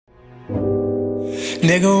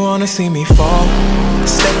Nigga wanna see me fall.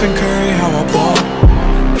 Stephen Curry, how I ball.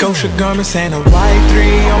 Gosha garments and a white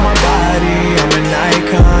 3 on my body. I'm an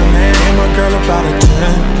icon, man. And my girl about a 10.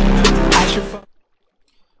 I should fuck.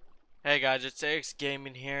 Hey guys, it's AX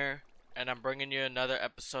Gaming here, and I'm bringing you another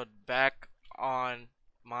episode back on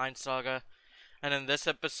Minesaga. And in this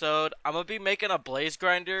episode, I'm gonna be making a blaze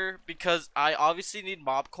grinder because I obviously need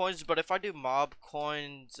mob coins. But if I do mob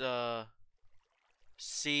coins,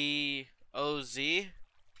 COZ,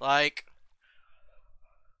 like,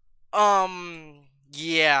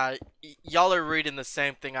 yeah, y'all are reading the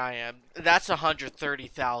same thing I am. That's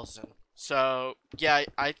 130,000. So yeah,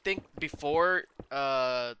 I think before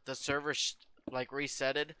the server like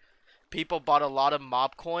resetted, people bought a lot of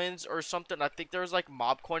mob coins or something. I think there was like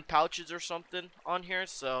mob coin pouches or something on here.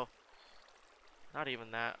 So not even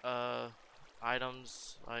that.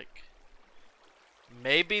 Items, like,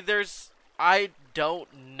 maybe there's, I don't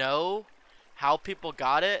know how people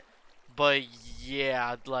got it, but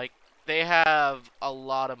yeah, like, they have a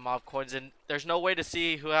lot of mob coins, and there's no way to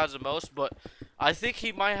see who has the most, but I think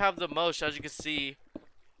he might have the most. As you can see,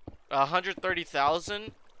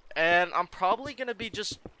 130,000, and I'm probably gonna be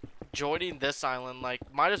just joining this island.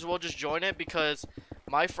 Like, might as well just join it because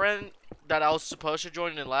my friend that I was supposed to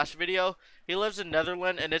join in the last video, he lives in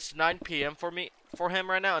Netherlands, and it's 9 p.m. for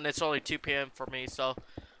him right now, and it's only 2 p.m. for me, so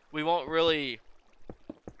we won't really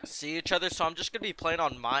see each other. So I'm just gonna be playing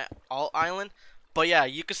on my alt island. But yeah,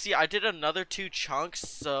 you can see I did another 2 chunks,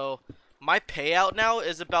 so my payout now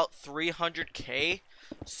is about 300k.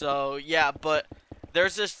 So yeah, but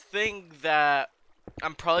there's this thing that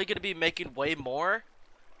I'm probably gonna be making way more.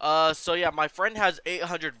 So yeah, my friend has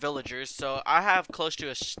 800 villagers, so I have close to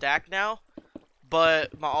a stack now.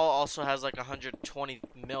 But my alt also has like 120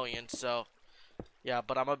 million, so yeah.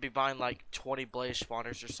 But I'm gonna be buying like 20 blaze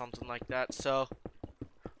spawners or something like that. So,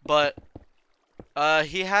 but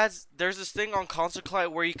there's this thing on console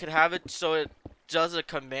client where you can have it so it does a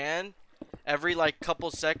command every like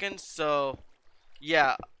couple seconds. So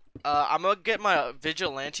yeah, I'm gonna get my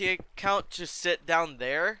vigilante account to sit down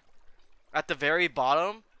there at the very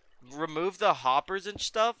bottom, remove the hoppers and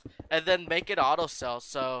stuff, and then make it auto sell.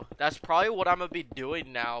 So that's probably what I'm gonna be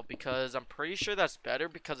doing now, because I'm pretty sure that's better.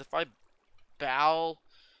 Because if I bow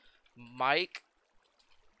Mike,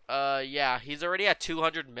 yeah, he's already at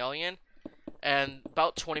 200 million. And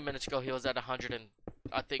about 20 minutes ago, he was at 100 and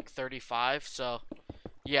I think 35. So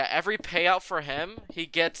yeah, every payout for him, he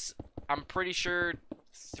gets, I'm pretty sure,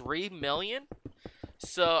 3 million.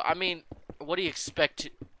 So I mean, what do you expect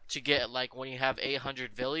to get, like, when you have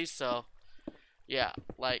 800 villies? So yeah,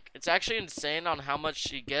 like, it's actually insane on how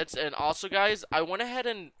much he gets. And also, guys, I went ahead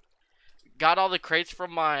and got all the crates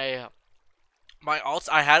from my alts.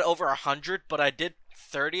 I had over 100, but I did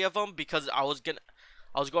 30 of them because I was going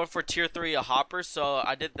for tier 3 hoppers, so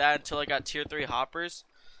I did that until I got tier 3 hoppers.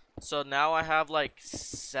 So now I have like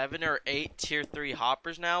 7 or 8 tier 3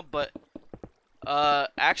 hoppers now. But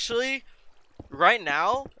actually, right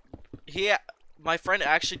now, my friend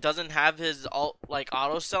actually doesn't have his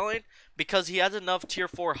auto selling because he has enough tier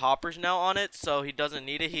 4 hoppers now on it, so he doesn't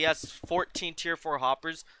need it. He has 14 tier 4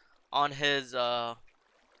 hoppers on his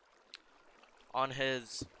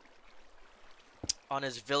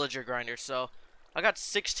villager grinder. So I got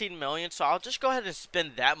 16 million, so I'll just go ahead and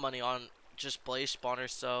spend that money on just blaze spawners.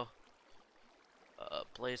 So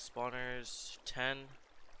blaze spawners, 10,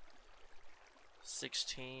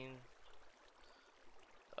 16,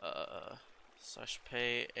 slash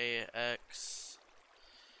pay AX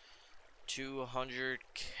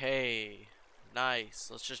 200k. Nice.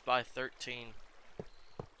 Let's just buy 13.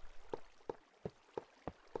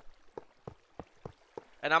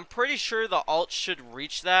 And I'm pretty sure the alt should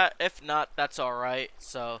reach that. If not, that's alright.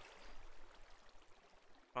 So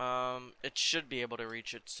it should be able to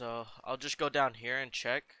reach it. So I'll just go down here and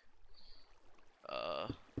check.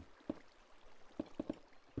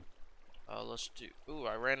 Let's do, ooh,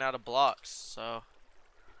 I ran out of blocks, so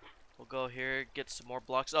we'll go here, get some more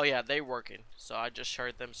blocks. Oh yeah, they working. So I just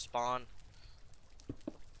heard them spawn.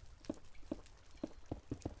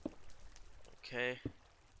 Okay.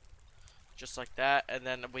 Just like that, and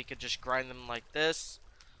then we could just grind them like this.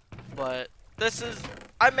 But this is,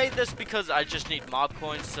 I made this because I just need mob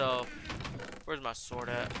coins. So where's my sword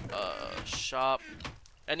at? Shop.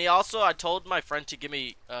 And I told my friend to give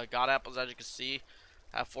me god apples. As you can see,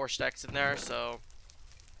 I have 4 stacks in there. So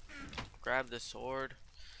grab this sword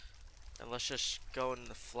and let's just go in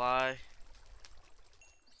the fly.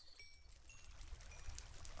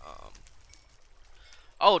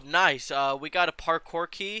 Oh, nice. We got a parkour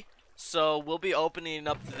key. So we'll be opening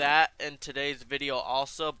up that in today's video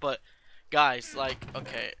also. But guys, like,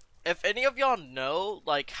 okay, if any of y'all know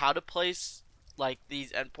like how to place like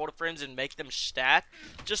these end portal frames and make them stack,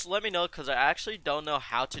 just let me know because I actually don't know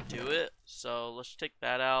how to do it. So let's take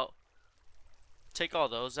that out. Take all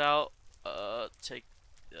those out. Take.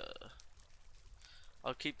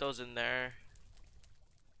 I'll keep those in there.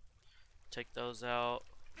 Take those out.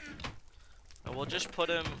 And we'll just put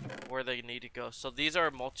them where they need to go. So these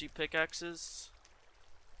are multi-pickaxes.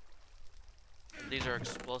 These are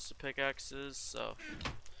explosive pickaxes. So,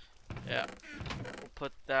 yeah. We'll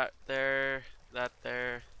put that there, that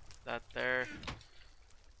there, that there.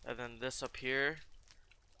 And then this up here.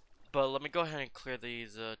 But let me go ahead and clear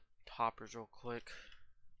these hoppers real quick.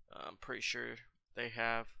 I'm pretty sure they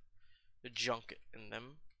have the junk in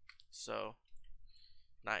them. So,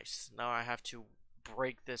 nice. Now I have to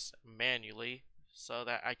break this manually so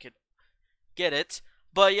that I could get it.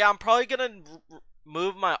 But yeah, I'm probably gonna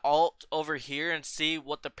move my alt over here and see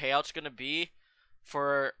what the payout's gonna be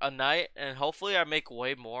for a night, and hopefully I make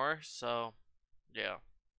way more. So yeah,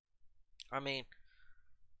 I mean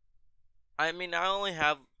I only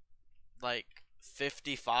have like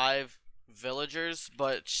 55 villagers,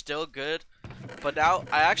 but it's still good. But now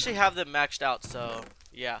I actually have them maxed out, so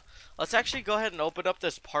yeah. Let's actually go ahead and open up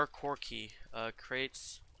this parkour key.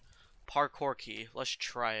 Creates parkour key. Let's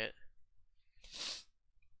try it.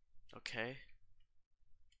 Okay.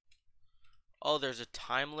 Oh, there's a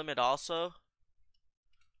time limit also.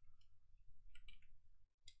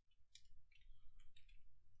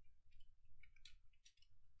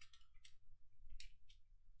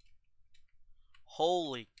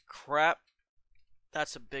 Holy crap.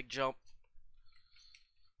 That's a big jump.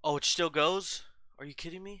 Oh, it still goes? Are you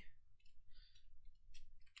kidding me?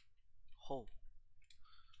 Oh.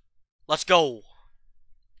 Let's go.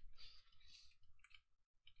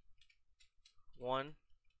 1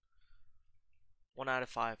 out of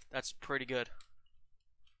 5. That's pretty good.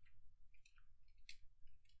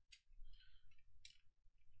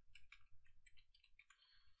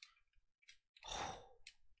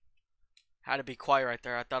 Had to be quiet right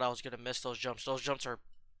there. I thought I was gonna miss those jumps. Those jumps are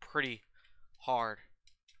pretty hard.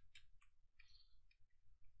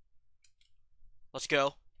 Let's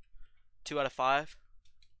go. 2 out of 5.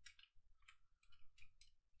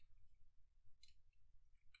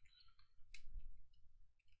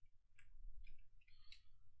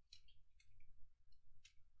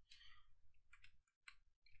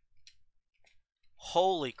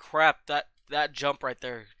 Holy crap, that jump right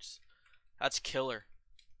there, that's killer.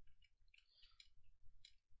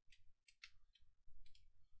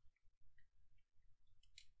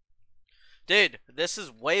 Dude, this is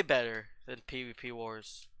way better than PvP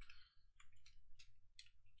Wars.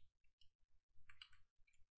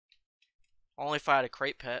 Only if I had a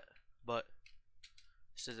crate pet, but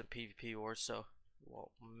this isn't PvP Wars, so it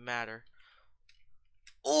won't matter.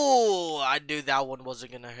 Oh, I knew that one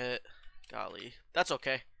wasn't gonna hit. Golly, that's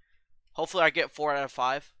okay. Hopefully I get 4 out of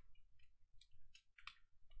 5.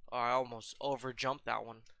 Oh, I almost overjumped that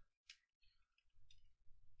one.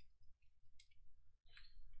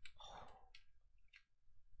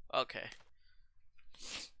 Okay.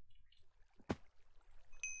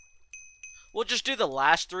 We'll just do the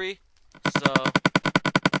last 3. So,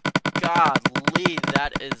 golly,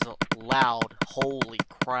 that is loud. Holy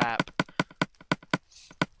crap.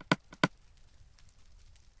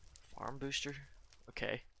 Farm booster?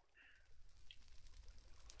 Okay.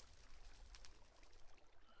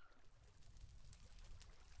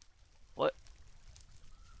 What?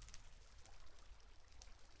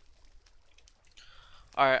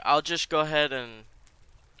 Alright, I'll just go ahead and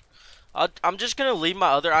I'm just gonna leave my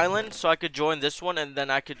other island so I could join this one, and then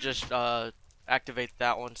I could just activate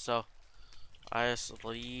that one. So I just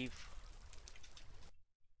leave.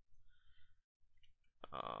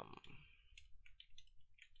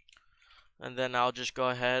 And then I'll just go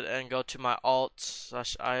ahead and go to my alt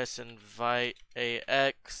 / is invite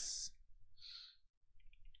AX.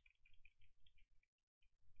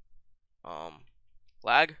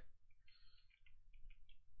 Lag.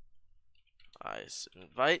 Is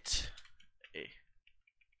invite a.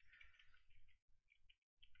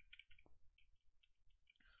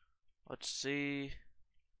 Let's see.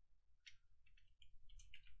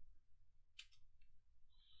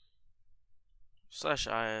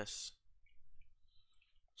 /is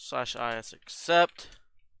 /is accept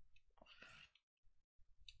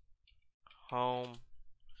home.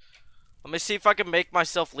 Let me see if I can make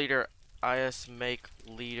myself leader. Is make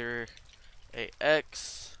leader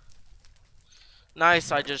AX.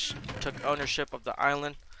 Nice, I just took ownership of the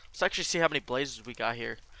island. Let's actually see how many blazes we got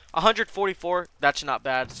here. 144, that's not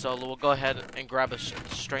bad. So we'll go ahead and grab a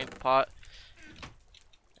strength pot.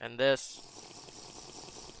 And this.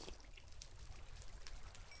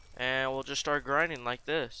 and we'll just start grinding like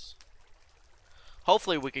this.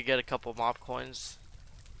 Hopefully we could get a couple mob coins.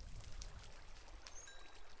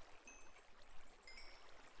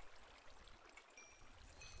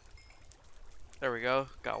 There we go,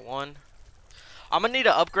 got one. I'm gonna need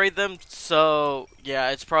to upgrade them, so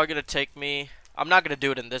yeah, it's probably gonna take me. I'm not gonna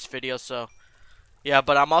do it in this video, so yeah,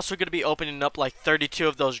 but I'm also gonna be opening up like 32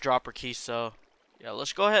 of those dropper keys, so yeah,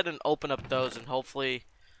 let's go ahead and open up those, and hopefully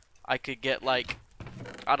I could get like,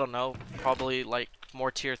 I don't know, probably like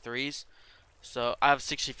more tier 3s. So I have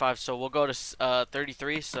 65, so we'll go to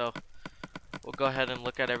 33, so we'll go ahead and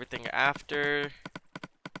look at everything after.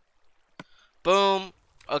 Boom.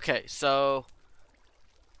 Okay, so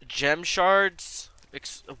gem shards,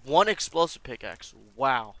 one explosive pickaxe.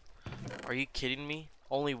 Wow, are you kidding me?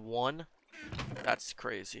 Only one? That's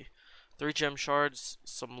crazy. 3 gem shards,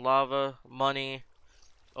 some lava, money,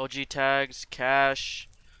 OG tags, cash,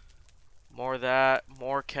 more of that,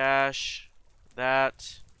 more cash,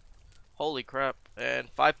 that. Holy crap. And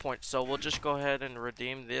 5 points, so we'll just go ahead and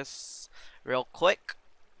redeem this real quick.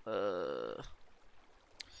 1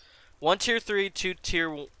 tier 3, 2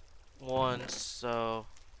 tier 1, so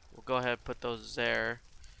we'll go ahead and put those there.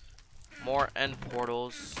 More end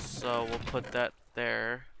portals, so we'll put that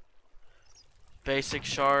there. Basic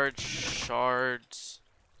shards,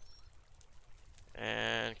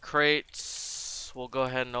 and crates. We'll go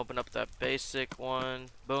ahead and open up that basic one.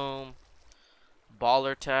 Boom.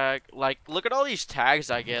 Baller tag. Like, look at all these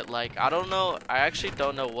tags I get. Like, I don't know. I actually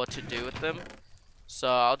don't know what to do with them. So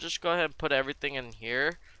I'll just go ahead and put everything in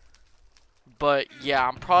here. But yeah,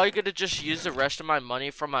 I'm probably gonna just use the rest of my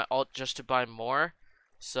money from my alt just to buy more.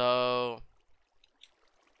 So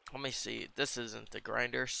let me see. This isn't the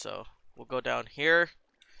grinder, so we'll go down here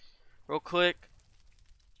real quick.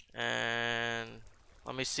 And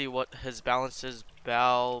let me see what his balance is.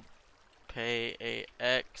 Bal pay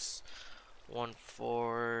AX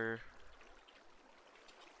 14.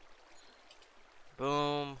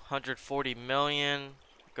 Boom, 140 million.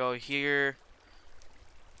 Go here.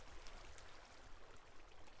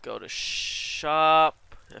 Go to shop.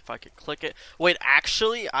 If I could click it. Wait,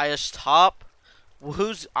 actually, IS top.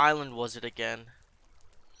 Whose island was it again?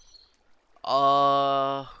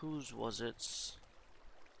 Whose was it?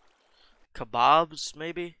 Kebabs,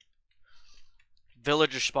 maybe?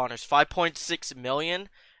 Villager spawners, 5.6 million,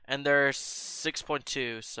 and they're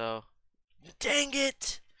 6.2, so. Dang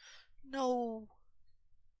it! No.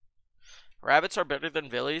 Rabbits are better than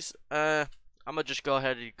villies. I'm gonna just go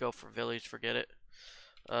ahead and go for villies, forget it.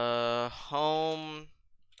 Home,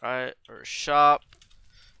 right, or shop.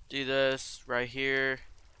 Do this right here.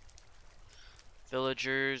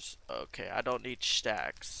 Villagers. Okay, I don't need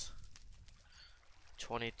stacks.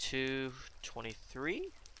 22, 23.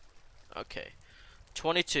 Okay,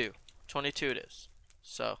 22. 22 it is.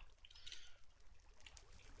 So.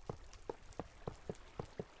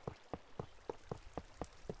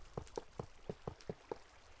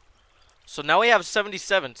 So now we have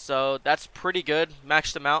 77, so that's pretty good.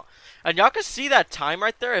 Maxed them out. And y'all can see that time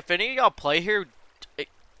right there. If any of y'all play here,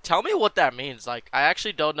 tell me what that means. Like, I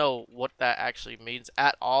actually don't know what that actually means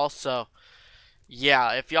at all. So,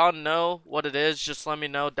 yeah, if y'all know what it is, just let me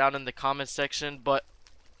know down in the comment section. But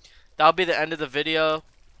that'll be the end of the video.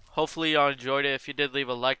 Hopefully y'all enjoyed it. If you did, leave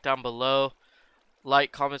a like down below.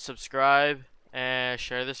 Like, comment, subscribe, and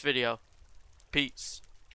share this video. Peace.